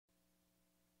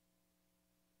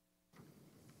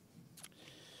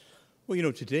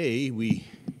Well, today we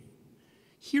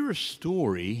hear a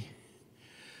story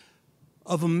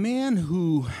of a man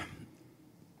who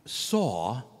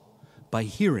saw by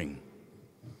hearing.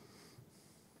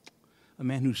 A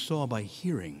man who saw by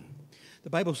hearing. The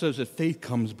Bible says that faith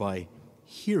comes by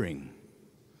hearing,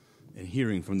 and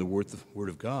hearing from the Word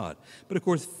of God. But of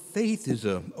course, faith is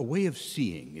a way of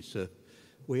seeing. It's a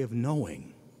way of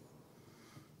knowing.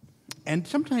 And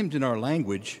sometimes in our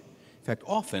language, in fact,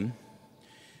 often,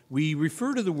 we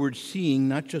refer to the word seeing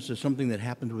not just as something that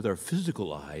happens with our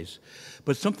physical eyes,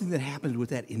 but something that happens with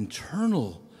that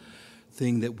internal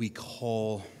thing that we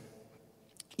call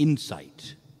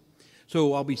insight.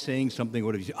 So I'll be saying something,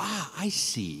 what if you say, I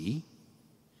see.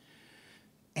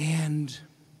 And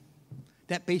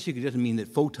that basically doesn't mean that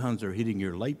photons are hitting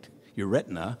your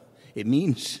retina. It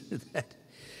means that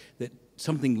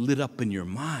something lit up in your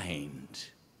mind.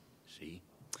 See?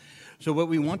 So what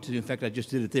we want to do, in fact, I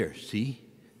just did it there. See?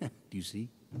 Do you see?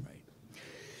 Right.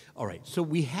 All right. So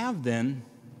we have then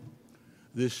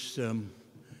this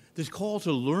call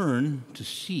to learn to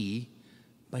see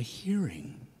by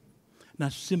hearing,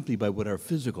 not simply by what our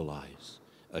physical eyes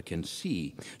can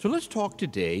see. So let's talk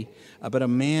today about a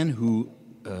man who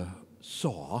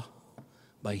saw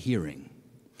by hearing.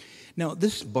 Now,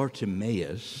 this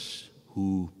Bartimaeus,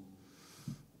 who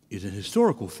is an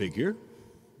historical figure,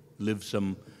 lived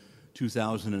some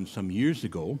 2,000 and some years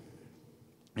ago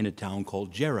in a town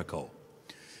called Jericho.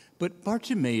 But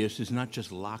Bartimaeus is not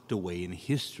just locked away in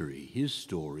history. His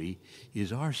story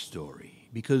is our story,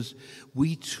 because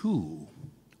we too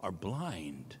are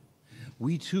blind.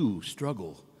 We too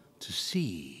struggle to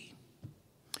see.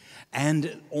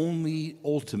 And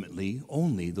ultimately,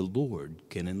 only the Lord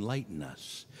can enlighten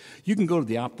us. You can go to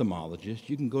the ophthalmologist,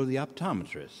 you can go to the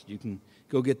optometrist, you can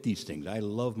go get these things. I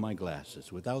love my glasses.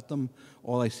 Without them,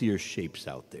 all I see are shapes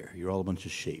out there. You're all a bunch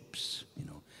of shapes.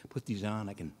 Put these on,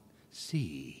 I can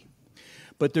see.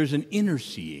 But there's an inner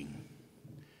seeing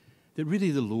that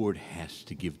really the Lord has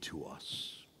to give to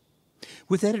us.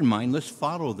 With that in mind, let's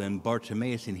follow then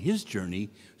Bartimaeus in his journey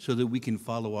so that we can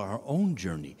follow our own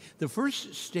journey. The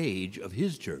first stage of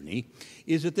his journey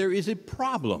is that there is a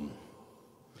problem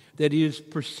that is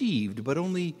perceived, but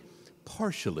only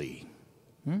partially.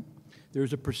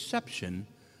 There's a perception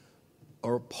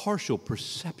or a partial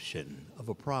perception of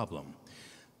a problem.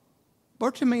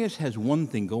 Bartimaeus has one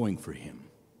thing going for him.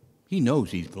 He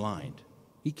knows he's blind.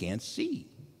 He can't see.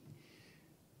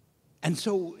 And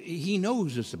so he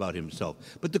knows this about himself.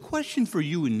 But the question for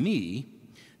you and me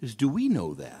is, do we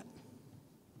know that?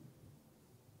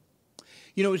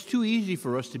 It's too easy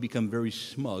for us to become very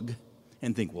smug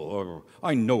and think, well,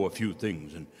 I know a few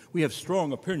things, and we have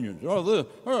strong opinions.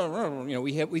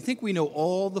 We think we know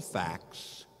all the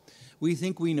facts. We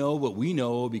think we know what we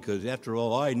know because, after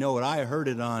all, I know it. I heard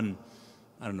it on,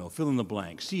 fill in the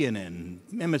blank, CNN,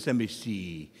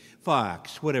 MSNBC,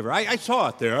 Fox, whatever. I saw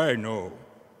it there. I know.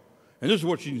 And this is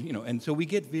what and so we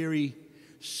get very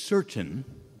certain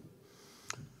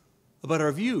about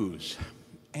our views.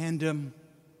 And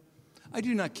I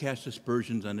do not cast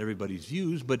aspersions on everybody's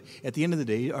views, but at the end of the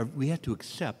day, we have to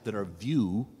accept that our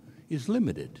view is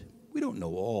limited. We don't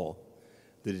know all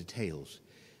the details.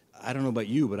 I don't know about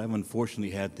you, but I've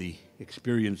unfortunately had the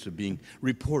experience of being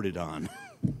reported on,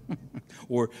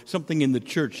 or something in the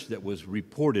church that was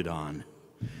reported on.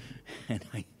 And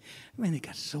they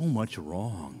got so much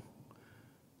wrong.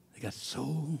 They got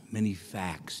so many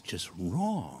facts just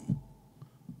wrong.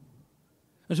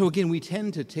 And so again, we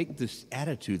tend to take this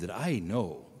attitude that I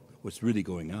know what's really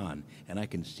going on, and I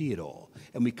can see it all.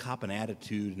 And we cop an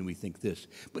attitude, and we think this.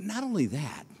 But not only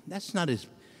that, that's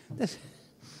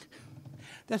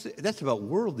about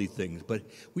worldly things, but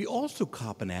we also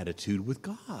cop an attitude with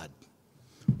God.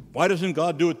 Why doesn't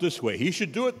God do it this way? He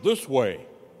should do it this way.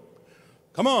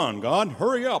 Come on, God,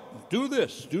 hurry up. Do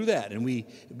this, do that. And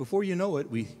before you know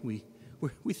it, we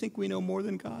think we know more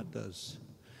than God does.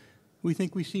 We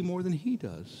think we see more than He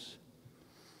does.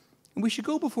 And we should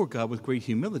go before God with great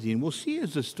humility, and we'll see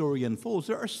as the story unfolds,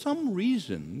 there are some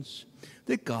reasons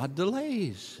that God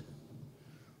delays.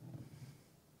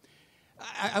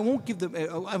 I won't give them.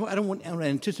 I don't want to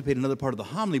anticipate another part of the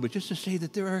homily, but just to say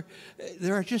that there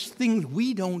are just things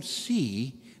we don't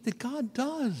see that God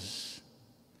does,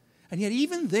 and yet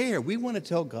even there we want to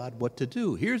tell God what to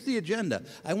do. Here's the agenda.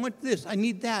 I want this. I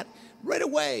need that right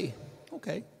away.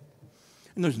 Okay,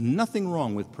 and there's nothing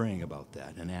wrong with praying about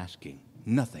that and asking.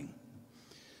 Nothing.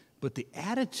 But the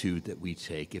attitude that we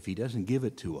take if He doesn't give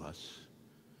it to us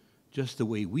just the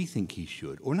way we think He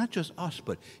should, or not just us,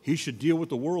 but He should deal with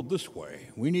the world this way.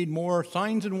 We need more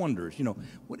signs and wonders.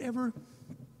 Whatever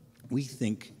we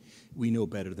think we know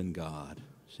better than God,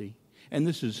 see? And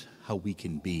this is how we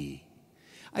can be.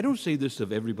 I don't say this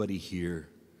of everybody here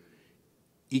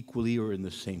equally or in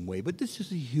the same way, but this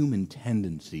is a human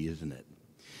tendency, isn't it?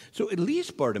 So at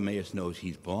least Bartimaeus knows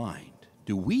he's blind.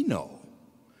 Do we know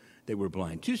that we're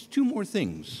blind? Just two more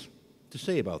things to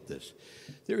say about this.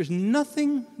 There is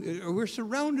nothing, we're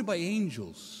surrounded by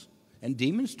angels, and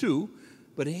demons too,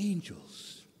 but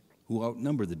angels who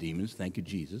outnumber the demons, thank you,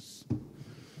 Jesus.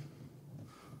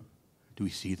 Do we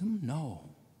see them? No.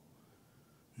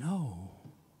 No.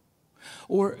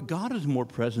 Or God is more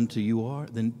present to you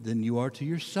than you are to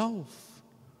yourself.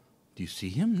 Do you see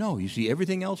him? No. You see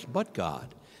everything else but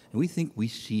God. And we think we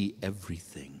see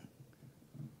everything.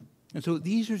 And so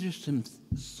these are just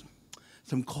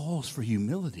some calls for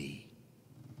humility.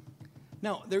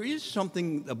 Now, there is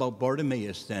something about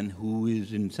Bartimaeus then who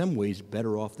is in some ways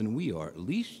better off than we are. At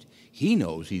least he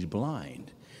knows he's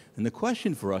blind. And the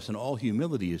question for us in all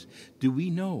humility is, do we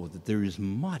know that there is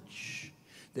much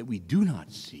that we do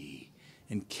not see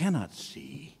and cannot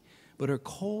see, but are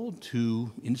called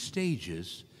to, in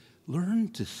stages, learn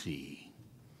to see,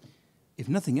 if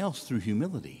nothing else, through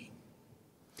humility?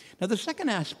 Now, the second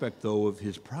aspect, though, of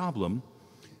his problem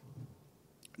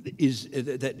is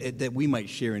that we might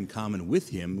share in common with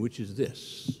him, which is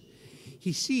this.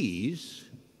 He sees,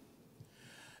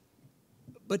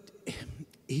 but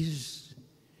his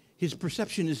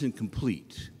perception isn't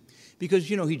complete. Because,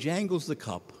 he jangles the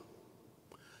cup.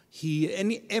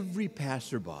 Every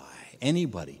passerby,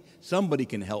 anybody, somebody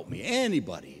can help me,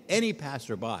 anybody, any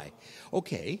passerby.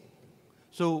 Okay,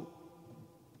 so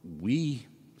we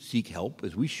seek help,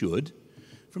 as we should,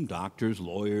 from doctors,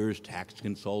 lawyers, tax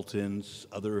consultants,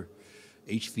 other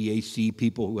HVAC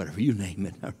people, whatever you name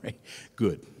it. All right,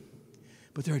 good.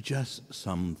 But there are just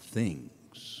some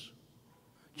things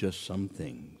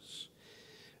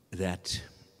that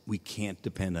we can't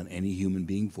depend on any human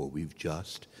being for. We've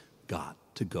just got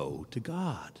to go to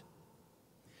God.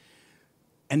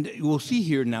 And we'll see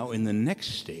here now in the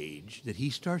next stage that he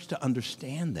starts to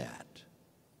understand that.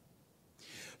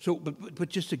 So, but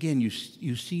just again, you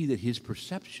see that his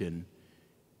perception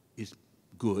is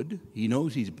good. He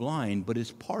knows he's blind, but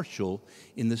is partial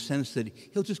in the sense that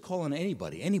he'll just call on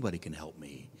anybody. Anybody can help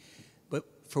me. But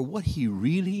for what he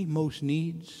really most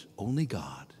needs, only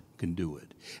God can do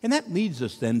it. And that leads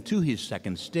us then to his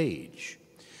second stage,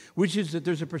 which is that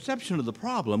there's a perception of the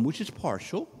problem, which is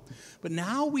partial, but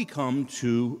now we come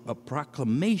to a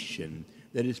proclamation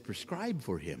that is prescribed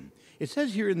for him. It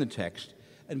says here in the text,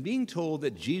 and being told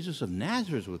that Jesus of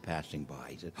Nazareth was passing by,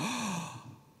 he said, "Oh,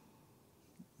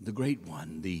 the great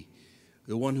one, the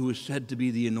one who is said to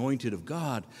be the anointed of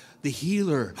God, the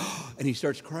healer." And he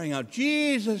starts crying out,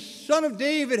 "Jesus, Son of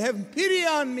David, have pity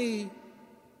on me."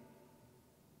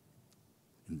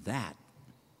 And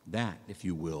that, if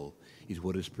you will, is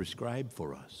what is prescribed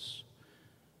for us.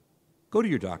 Go to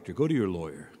your doctor, go to your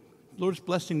lawyer. The Lord's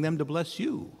blessing them to bless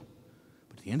you.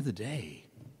 But at the end of the day,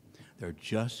 there are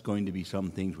just going to be some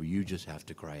things where you just have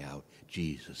to cry out,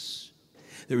 "Jesus."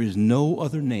 There is no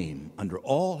other name under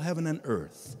all heaven and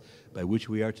earth by which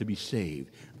we are to be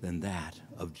saved than that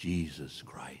of Jesus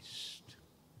Christ.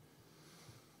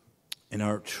 And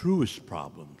our truest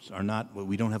problems are not, well,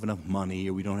 we don't have enough money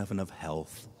or we don't have enough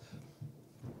health.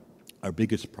 Our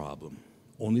biggest problem,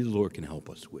 only the Lord can help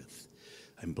us with.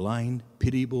 I'm blind,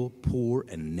 pitiable, poor,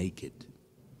 and naked.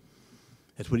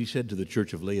 That's what he said to the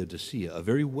church of Laodicea, a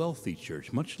very wealthy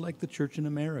church, much like the church in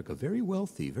America, very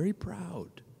wealthy, very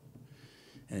proud,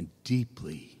 and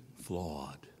deeply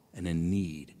flawed and in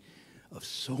need of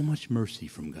so much mercy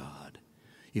from God.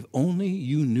 If only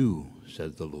you knew,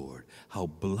 said the Lord, how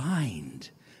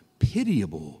blind,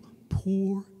 pitiable,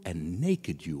 poor, and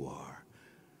naked you are.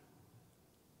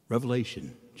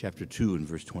 Revelation chapter 2 and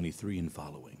verse 23 and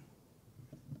following.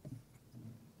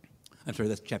 I'm sorry,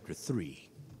 that's chapter 3.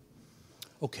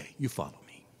 Okay, you follow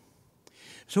me.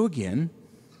 So again,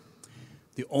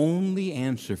 the only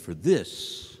answer for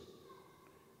this,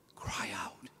 cry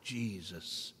out,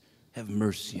 "Jesus, have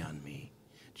mercy on me.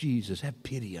 Jesus, have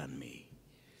pity on me."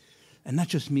 And not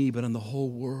just me, but on the whole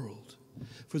world.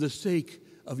 For the sake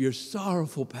of your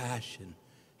sorrowful passion,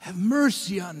 have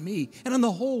mercy on me and on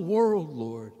the whole world,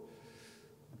 Lord.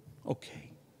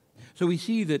 Okay. So we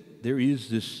see that there is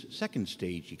this second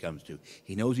stage he comes to.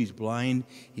 He knows he's blind.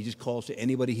 He just calls to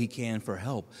anybody he can for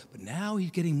help. But now he's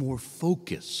getting more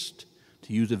focused,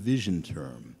 to use a vision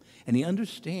term. And he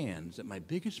understands that my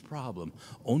biggest problem,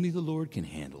 only the Lord can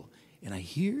handle. And I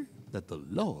hear that the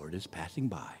Lord is passing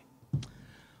by.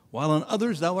 While on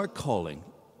others thou art calling,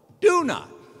 do not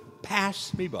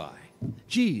pass me by.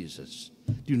 Jesus,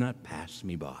 do not pass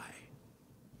me by.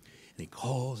 And he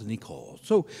calls and he calls.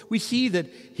 So we see that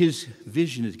his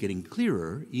vision is getting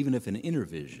clearer, even if an inner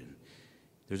vision.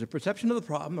 There's a perception of the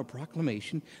problem, a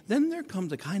proclamation. Then there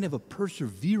comes a kind of a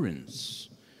perseverance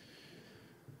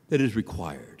that is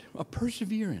required. A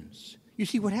perseverance. You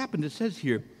see what happened, it says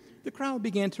here, the crowd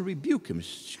began to rebuke him.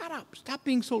 Shut up, stop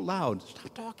being so loud,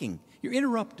 stop talking, you're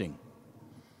interrupting.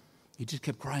 He just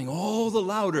kept crying all the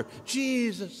louder,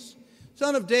 Jesus,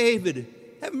 Son of David,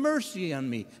 have mercy on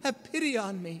me, have pity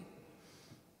on me.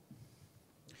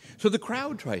 So the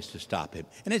crowd tries to stop him.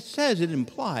 And it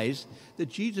implies that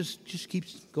Jesus just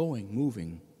keeps going,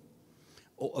 moving.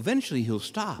 Oh, eventually he'll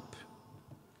stop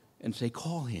and say,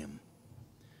 call him.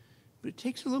 But it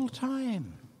takes a little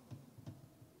time.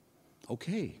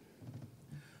 Okay.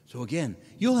 So again,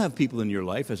 you'll have people in your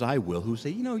life, as I will, who say,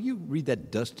 you read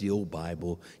that dusty old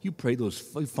Bible, you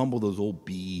fumble those old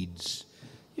beads.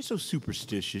 You're so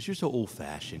superstitious, you're so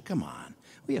old-fashioned. Come on.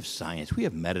 We have science, we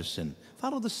have medicine.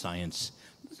 Follow the science.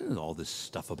 Listen to all this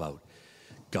stuff about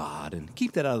God and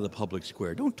keep that out of the public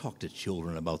square. Don't talk to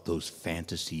children about those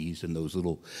fantasies and those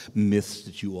little myths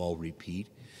that you all repeat.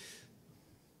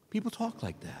 People talk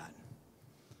like that.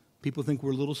 People think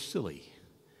we're a little silly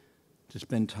to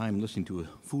spend time listening to a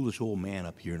foolish old man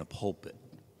up here in a pulpit.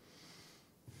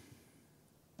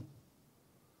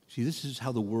 See, this is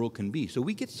how the world can be. So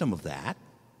we get some of that,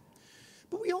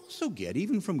 but we also get,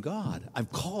 even from God,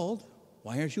 I've called,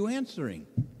 why aren't you answering?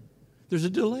 There's a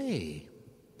delay.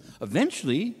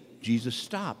 Eventually, Jesus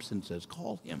stops and says,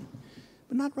 call him,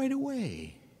 but not right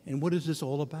away. And what is this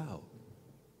all about?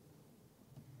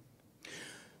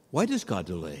 Why does God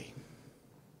delay?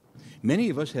 Many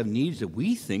of us have needs that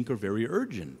we think are very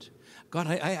urgent. God,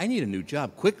 I need a new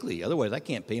job quickly, otherwise I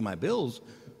can't pay my bills.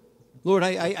 Lord,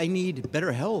 I need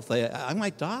better health. I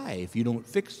might die if you don't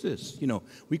fix this.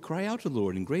 We cry out to the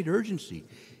Lord in great urgency,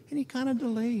 and he kind of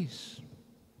delays.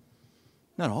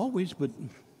 Not always, but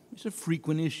it's a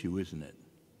frequent issue, isn't it?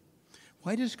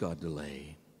 Why does God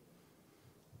delay?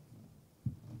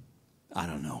 I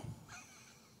don't know.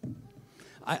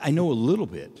 I know a little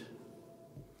bit,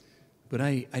 but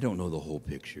I don't know the whole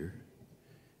picture,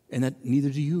 and that neither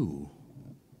do you.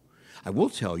 I will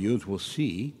tell you, as we'll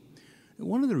see, that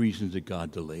one of the reasons that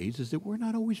God delays is that we're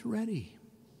not always ready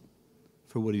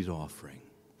for what he's offering.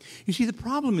 You see, the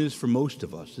problem is for most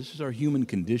of us, this is our human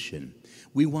condition,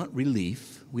 we want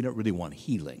relief, we don't really want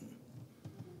healing.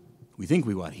 We think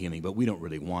we want healing, but we don't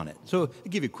really want it. So I'll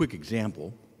give you a quick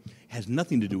example. It has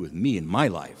nothing to do with me and my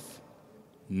life,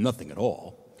 nothing at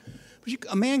all. But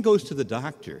a man goes to the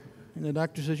doctor, and the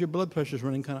doctor says, your blood pressure's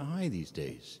running kind of high these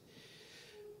days.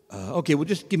 Okay, well,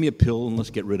 just give me a pill and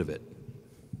let's get rid of it.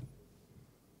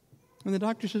 And the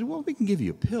doctor says, well, we can give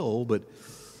you a pill, but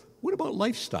what about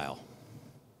lifestyle?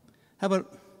 How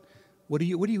about, what are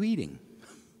you eating?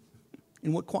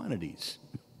 In what quantities?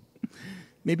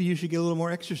 Maybe you should get a little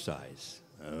more exercise.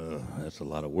 That's a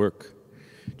lot of work.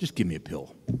 Just give me a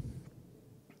pill.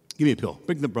 Give me a pill.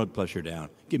 Bring the blood pressure down.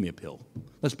 Give me a pill.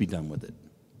 Let's be done with it.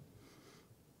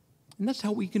 And that's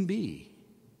how we can be.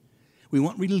 We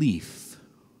want relief,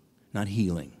 not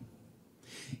healing.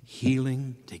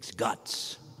 Healing takes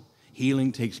guts.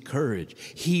 Healing takes courage.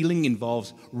 Healing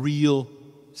involves real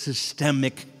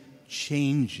systemic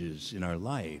changes in our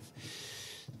life.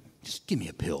 Just give me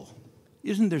a pill.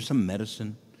 Isn't there some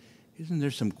medicine? Isn't there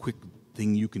some quick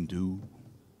thing you can do?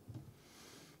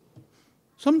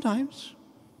 Sometimes.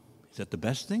 Is that the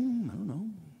best thing? I don't know.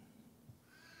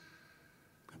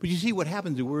 But you see what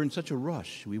happens is we're in such a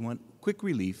rush. We want quick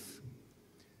relief,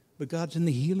 but God's in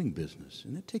the healing business,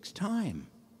 and it takes time.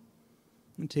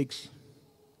 It takes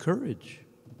courage.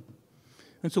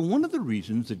 And so one of the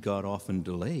reasons that God often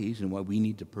delays and why we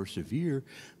need to persevere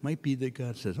might be that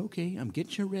God says, okay, I'm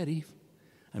getting you ready.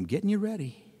 I'm getting you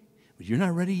ready, but you're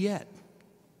not ready yet.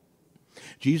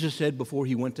 Jesus said before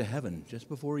he went to heaven, just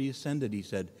before he ascended, he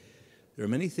said, there are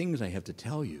many things I have to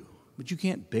tell you, but you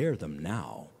can't bear them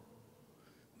now.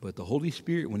 But the Holy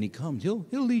Spirit, when he comes, he'll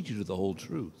lead you to the whole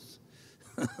truth.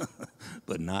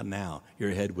 But not now.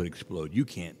 Your head would explode. You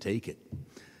can't take it.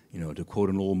 To quote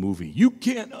an old movie, you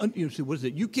can't, what is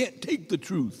it? You can't take the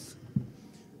truth.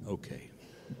 Okay.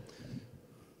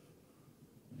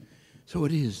 So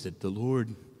it is that the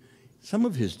Lord, some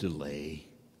of his delay,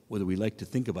 whether we like to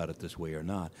think about it this way or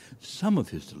not, some of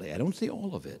his delay, I don't say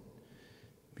all of it,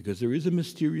 because there is a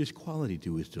mysterious quality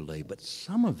to his delay, but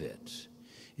some of it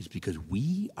is because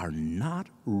we are not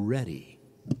ready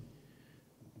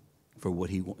for what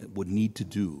he would need to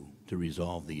do to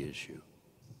resolve the issue.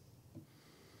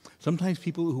 Sometimes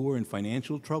people who are in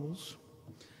financial troubles,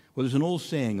 well, there's an old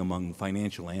saying among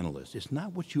financial analysts, it's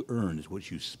not what you earn, it's what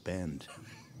you spend.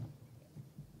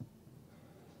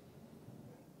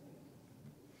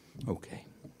 Okay.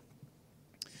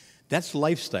 That's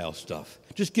lifestyle stuff.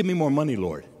 Just give me more money,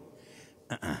 Lord.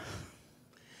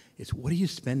 It's what are you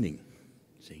spending?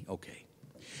 See, okay.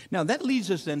 Now that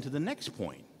leads us then to the next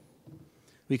point.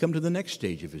 We come to the next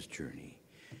stage of his journey.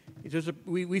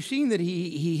 We've seen that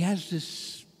he has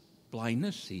this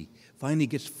blindness. He finally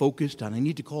gets focused on, I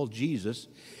need to call Jesus.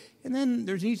 And then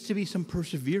there needs to be some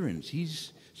perseverance.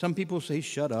 Some people say,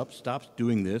 shut up, stop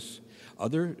doing this.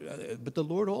 But the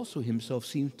Lord also himself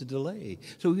seems to delay.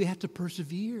 So we have to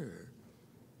persevere.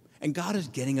 And God is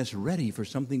getting us ready for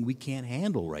something we can't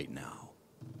handle right now.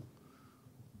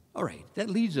 All right, that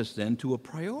leads us then to a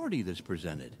priority that's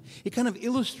presented. It kind of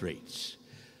illustrates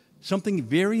something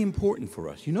very important for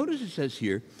us. You notice it says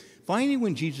here, finally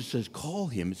when Jesus says, call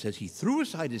him, it says he threw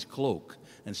aside his cloak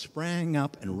and sprang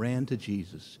up and ran to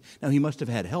Jesus. Now, he must have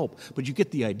had help, but you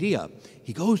get the idea.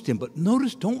 He goes to him, but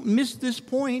notice, don't miss this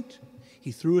point.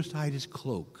 He threw aside his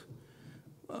cloak.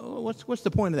 Well, what's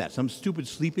the point of that? Some stupid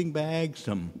sleeping bag,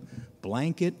 some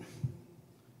blanket?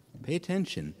 Pay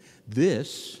attention.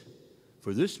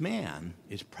 For this man,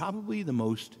 is probably the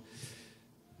most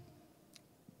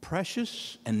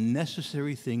precious and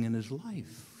necessary thing in his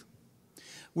life.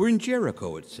 We're in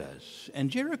Jericho, it says, and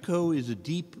Jericho is a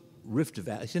deep rift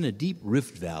valley. It's in a deep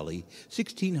rift valley,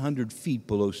 1,600 feet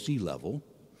below sea level,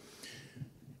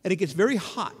 and it gets very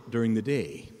hot during the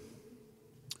day.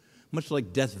 Much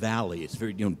like Death Valley, it's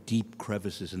very deep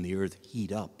crevices in the earth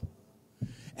heat up.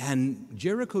 And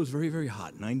Jericho is very, very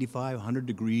hot, 95, 100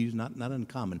 degrees, not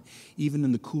uncommon, even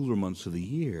in the cooler months of the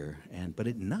year. But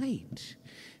at night,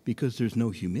 because there's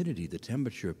no humidity, the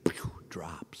temperature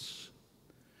drops.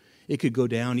 It could go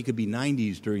down, it could be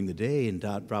 90s during the day and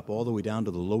drop all the way down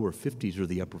to the lower 50s or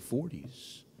the upper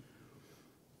 40s.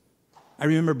 I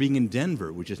remember being in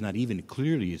Denver, which is not even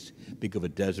clearly as big of a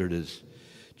desert as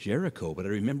Jericho, but I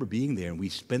remember being there, and we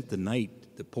spent the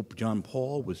night, the Pope John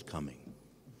Paul was coming.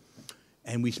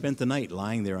 And we spent the night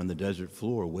lying there on the desert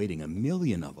floor waiting, 1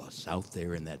 million of us out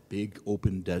there in that big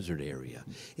open desert area.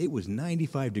 It was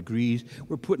 95 degrees.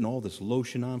 We're putting all this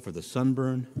lotion on for the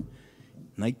sunburn.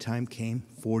 Nighttime came,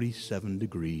 47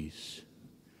 degrees.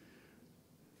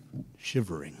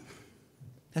 Shivering.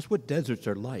 That's what deserts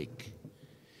are like.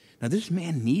 Now this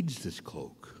man needs this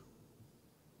cloak.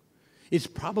 It's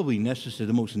probably necessary,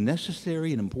 the most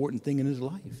necessary and important thing in his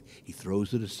life. He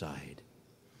throws it aside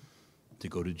to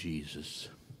go to Jesus.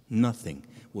 Nothing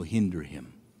will hinder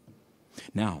him.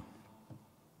 Now,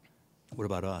 what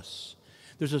about us?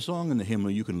 There's a song in the hymnal,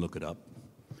 you can look it up.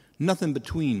 Nothing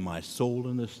between my soul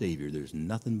and the Savior. There's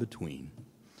nothing between.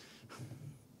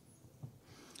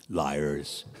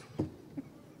 Liars.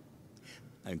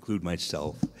 I include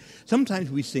myself. Sometimes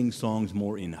we sing songs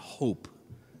more in hope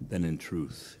than in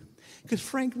truth. Because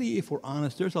frankly, if we're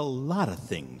honest, there's a lot of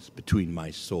things between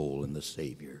my soul and the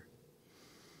Savior.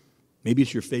 Maybe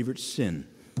it's your favorite sin.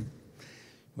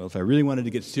 Well, if I really wanted to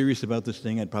get serious about this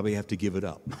thing, I'd probably have to give it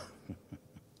up.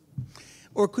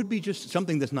 Or it could be just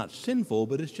something that's not sinful,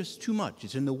 but it's just too much.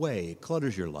 It's in the way. It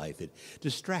clutters your life. It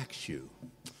distracts you.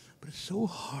 But it's so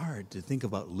hard to think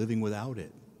about living without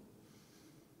it.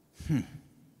 If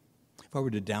I were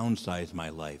to downsize my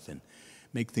life and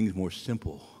make things more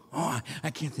simple, I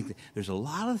can't think. There's a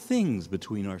lot of things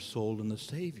between our soul and the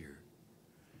Savior.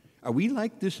 Are we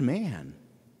like this man?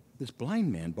 This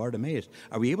blind man, Bartimaeus,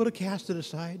 are we able to cast it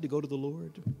aside to go to the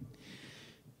Lord?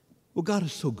 Well, God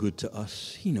is so good to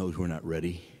us. He knows we're not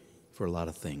ready for a lot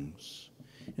of things.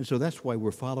 And so that's why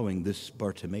we're following this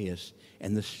Bartimaeus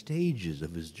and the stages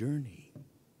of his journey.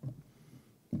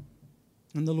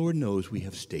 And the Lord knows we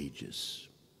have stages.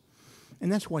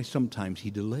 And that's why sometimes he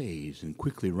delays in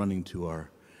quickly running to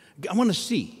I want to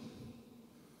see.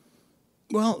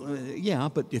 Well, yeah,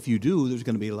 but if you do, there's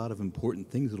going to be a lot of important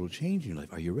things that will change in your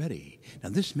life. Are you ready? Now,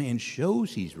 this man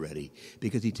shows he's ready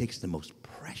because he takes the most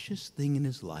precious thing in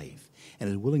his life and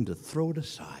is willing to throw it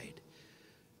aside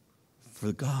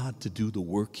for God to do the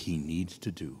work he needs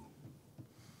to do.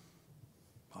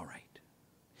 All right.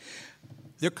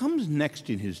 There comes next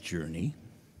in his journey,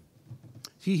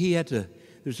 see,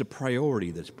 there's a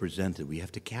priority that's presented. We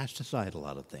have to cast aside a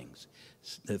lot of things.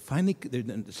 Finally,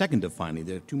 second to finally,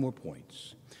 there are 2 more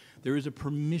points. There is a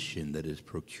permission that is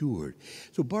procured.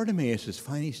 So Bartimaeus is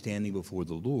finally standing before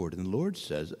the Lord, and the Lord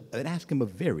says, and ask him a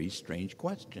very strange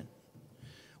question.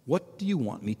 What do you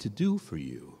want me to do for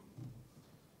you?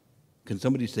 Can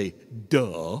somebody say,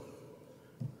 duh?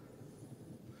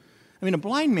 I mean, a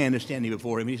blind man is standing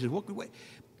before him, and he says, wait,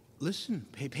 listen,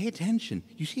 pay attention.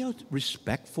 You see how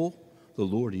respectful the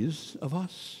Lord is of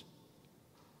us?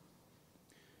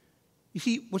 You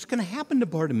see, what's going to happen to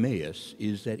Bartimaeus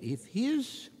is that if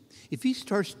he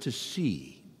starts to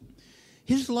see,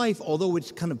 His life, although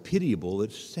it's kind of pitiable,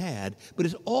 it's sad, but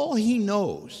it's all he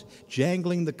knows.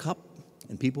 Jangling the cup,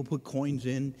 and people put coins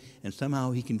in, and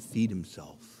somehow he can feed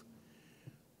himself.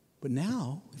 But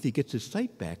now, if he gets his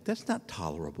sight back, that's not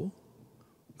tolerable.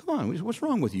 Come on, what's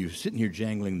wrong with you sitting here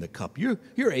jangling the cup? You're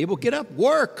able, get up,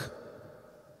 work.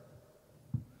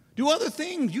 Do other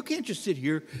things. You can't just sit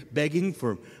here begging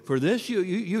for this.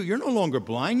 You're no longer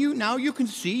blind. Now you can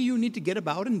see. You need to get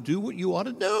about and do what you ought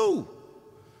to do.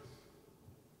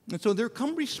 And so there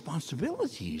come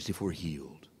responsibilities if we're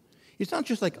healed. It's not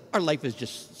just like our life is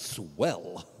just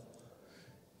swell.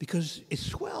 Because it's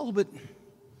swell, but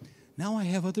now I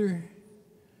have other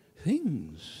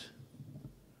things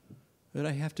that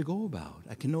I have to go about.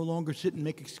 I can no longer sit and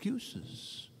make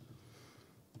excuses.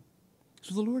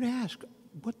 So the Lord asked,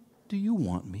 what do you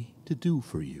want me to do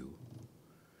for you?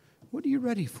 What are you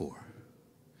ready for?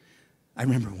 I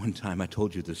remember one time, I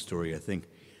told you this story, I think.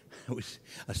 I was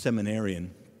a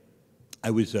seminarian.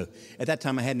 At that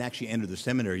time, I hadn't actually entered the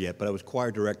seminary yet, but I was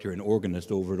choir director and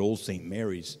organist over at Old St.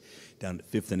 Mary's down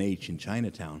at 5th and H in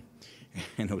Chinatown.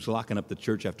 And I was locking up the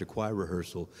church after choir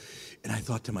rehearsal, and I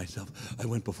thought to myself, I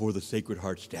went before the Sacred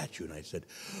Heart statue, and I said,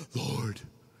 Lord,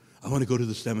 I want to go to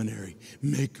the seminary.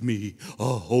 Make me a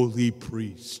holy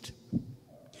priest.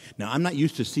 Now, I'm not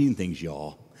used to seeing things,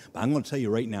 y'all, but I'm going to tell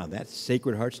you right now, that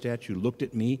Sacred Heart statue looked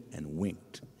at me and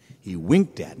winked. He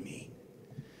winked at me.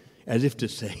 As if to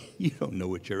say, you don't know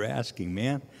what you're asking,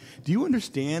 man. Do you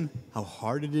understand how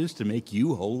hard it is to make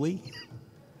you holy?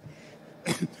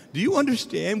 Do you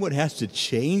understand what has to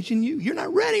change in you? You're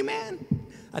not ready, man.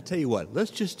 I tell you what,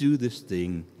 let's just do this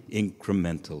thing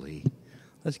incrementally.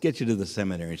 Let's get you to the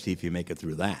seminary and see if you make it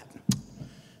through that.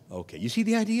 Okay, you see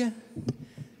the idea?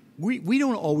 We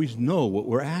don't always know what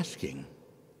we're asking.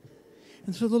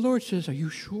 And so the Lord says, are you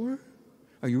sure?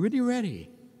 Are you really ready?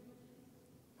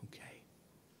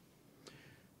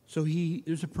 So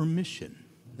there's a permission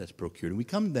that's procured. And we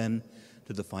come then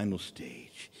to the final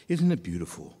stage. Isn't it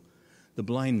beautiful? The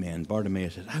blind man,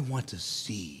 Bartimaeus, says, I want to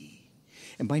see.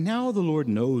 And by now the Lord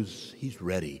knows he's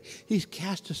ready. He's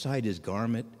cast aside his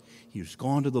garment. He's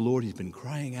gone to the Lord. He's been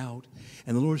crying out.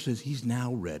 And the Lord says he's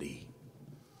now ready.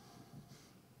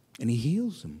 And he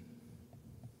heals him.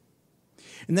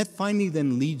 And that finally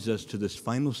then leads us to this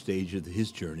final stage of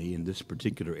his journey in this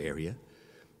particular area,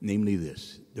 namely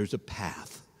this. There's a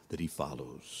path that he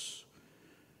follows.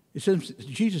 It says,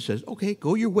 Jesus says, okay,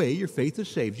 go your way. Your faith has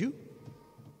saved you.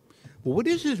 Well, what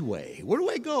is his way? Where do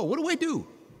I go? What do I do?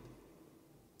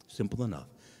 Simple enough.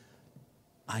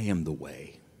 I am the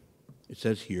way. It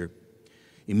says here,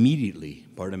 immediately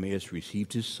Bartimaeus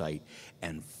received his sight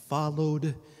and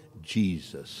followed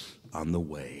Jesus on the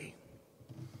way.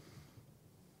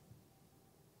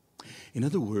 In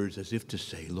other words, as if to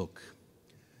say, look,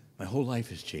 my whole life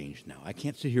has changed now. I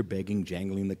can't sit here begging,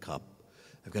 jangling the cup.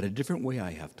 I've got a different way I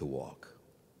have to walk.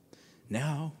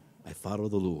 Now I follow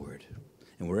the Lord,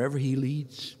 and wherever he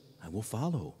leads, I will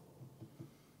follow.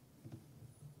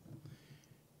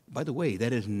 By the way,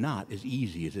 that is not as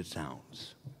easy as it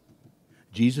sounds.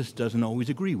 Jesus doesn't always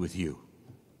agree with you.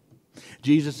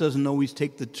 Jesus doesn't always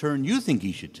take the turn you think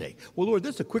he should take. Well, Lord,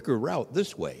 that's a quicker route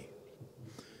this way.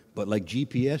 But like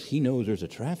GPS, he knows there's a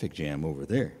traffic jam over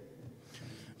there.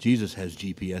 Jesus has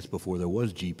GPS before there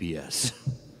was GPS.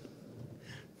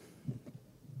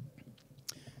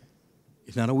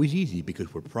 It's not always easy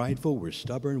because we're prideful, we're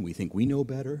stubborn, we think we know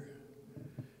better.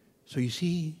 So you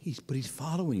see, he's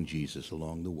following Jesus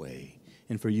along the way.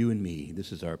 And for you and me,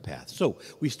 this is our path. So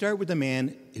we start with the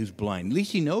man who's blind. At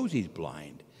least he knows he's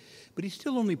blind. But he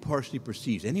still only partially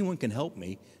perceives. Anyone can help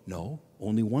me. No,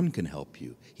 only one can help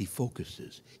you. He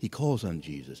focuses. He calls on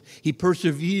Jesus. He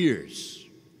perseveres.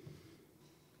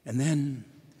 And then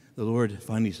the Lord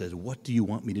finally says, what do you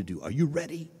want me to do? Are you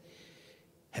ready?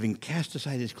 Having cast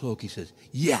aside his cloak, he says,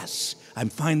 yes, I'm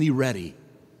finally ready.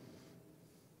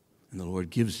 And the Lord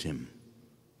gives him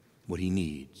what he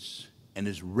needs and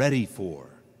is ready for.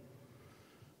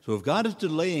 So if God is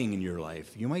delaying in your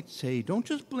life, you might say, don't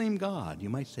just blame God. You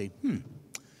might say,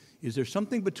 is there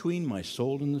something between my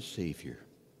soul and the Savior?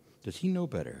 Does he know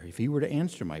better? If he were to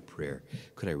answer my prayer,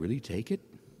 could I really take it?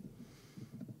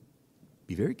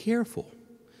 Be very careful.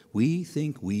 We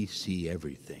think we see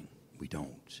everything. We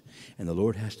don't. And the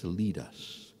Lord has to lead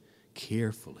us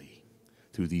carefully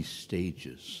through these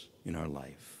stages in our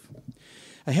life.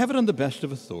 I have it on the best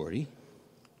of authority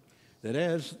that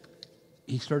as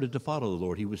he started to follow the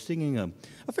Lord, he was singing a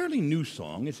fairly new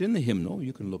song. It's in the hymnal.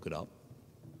 You can look it up.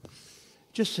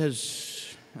 It just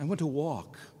says, I want to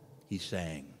walk, he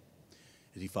sang,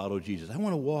 as he followed Jesus. I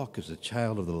want to walk as a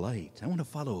child of the light. I want to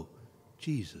follow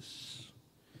Jesus.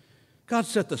 God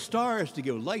set the stars to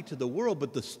give light to the world,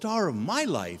 but the star of my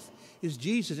life is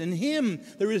Jesus. In him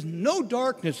there is no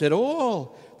darkness at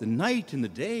all. The night and the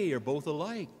day are both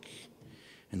alike.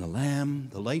 And the Lamb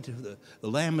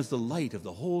is the light of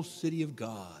the whole city of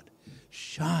God.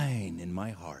 Shine in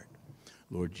my heart,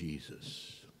 Lord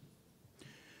Jesus.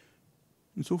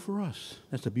 And so for us,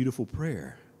 that's a beautiful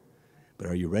prayer. But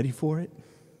are you ready for it?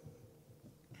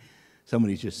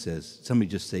 Somebody just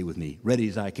say with me, ready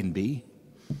as I can be.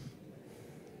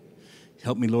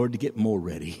 Help me, Lord, to get more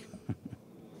ready.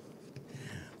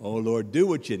 Oh, Lord, do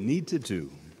what you need to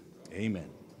do. Amen.